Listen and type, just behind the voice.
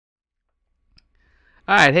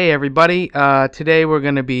Alright, hey everybody. Today we're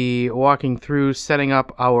going to be walking through setting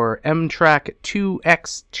up our M-Track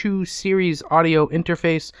 2X2 series audio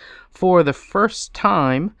interface for the first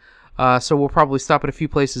time. So we'll probably stop at a few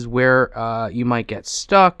places where you might get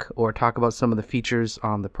stuck or talk about some of the features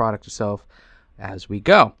on the product itself as we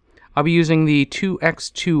go. I'll be using the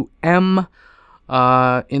 2X2M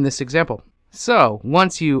in this example. So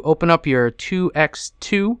once you open up your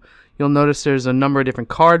 2X2, you'll notice there's a number of different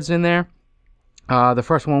cards in there. The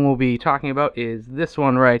first one we'll be talking about is this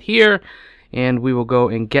one right here, and we will go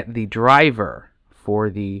and get the driver for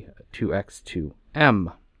the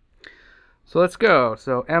 2X2M. So let's go.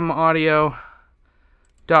 So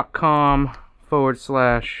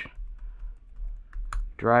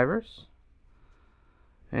maudio.com/drivers,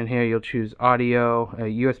 and here you'll choose audio,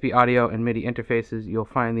 USB audio and MIDI interfaces. You'll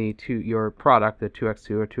find your product, the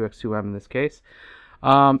 2X2 or 2X2M in this case.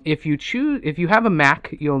 If you have a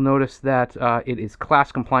Mac, you'll notice that it is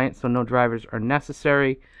class compliant, so no drivers are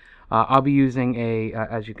necessary. I'll be using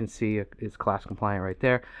as you can see, it's class compliant right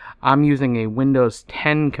there. I'm using a Windows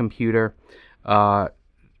 10 computer,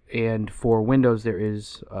 and for Windows there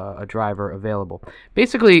is a driver available.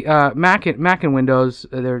 Basically, Mac and Windows,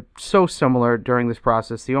 they're so similar during this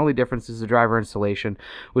process. The only difference is the driver installation,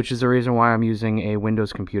 which is the reason why I'm using a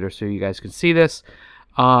Windows computer, so you guys can see this.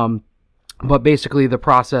 But basically the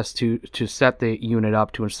process to set the unit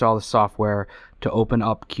up, to install the software, to open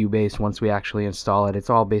up Cubase once we actually install it, it's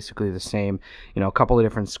all basically the same. You know, a couple of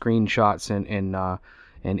different screenshots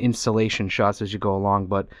and installation shots as you go along,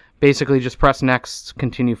 but basically just press next,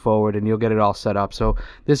 continue forward, and you'll get it all set up. So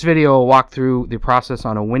this video will walk through the process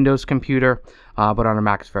on a Windows computer, but on a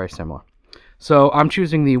Mac it's very similar. So I'm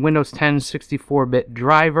choosing the Windows 10 64-bit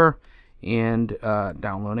driver and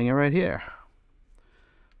downloading it right here.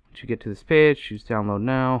 Once you get to this page, choose download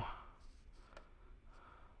now.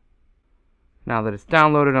 Now that it's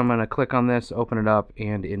downloaded, I'm going to click on this, open it up,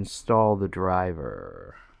 and install the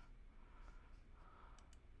driver.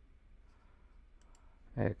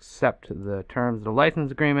 Accept the terms of the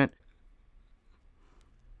license agreement.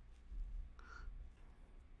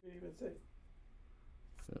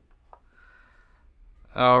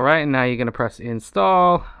 Alright, now you're going to press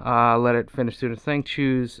install, let it finish doing its thing,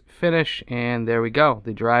 choose finish, and there we go.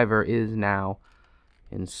 The driver is now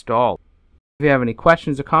installed. If you have any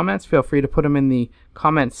questions or comments, feel free to put them in the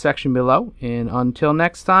comments section below. And until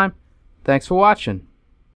next time, thanks for watching.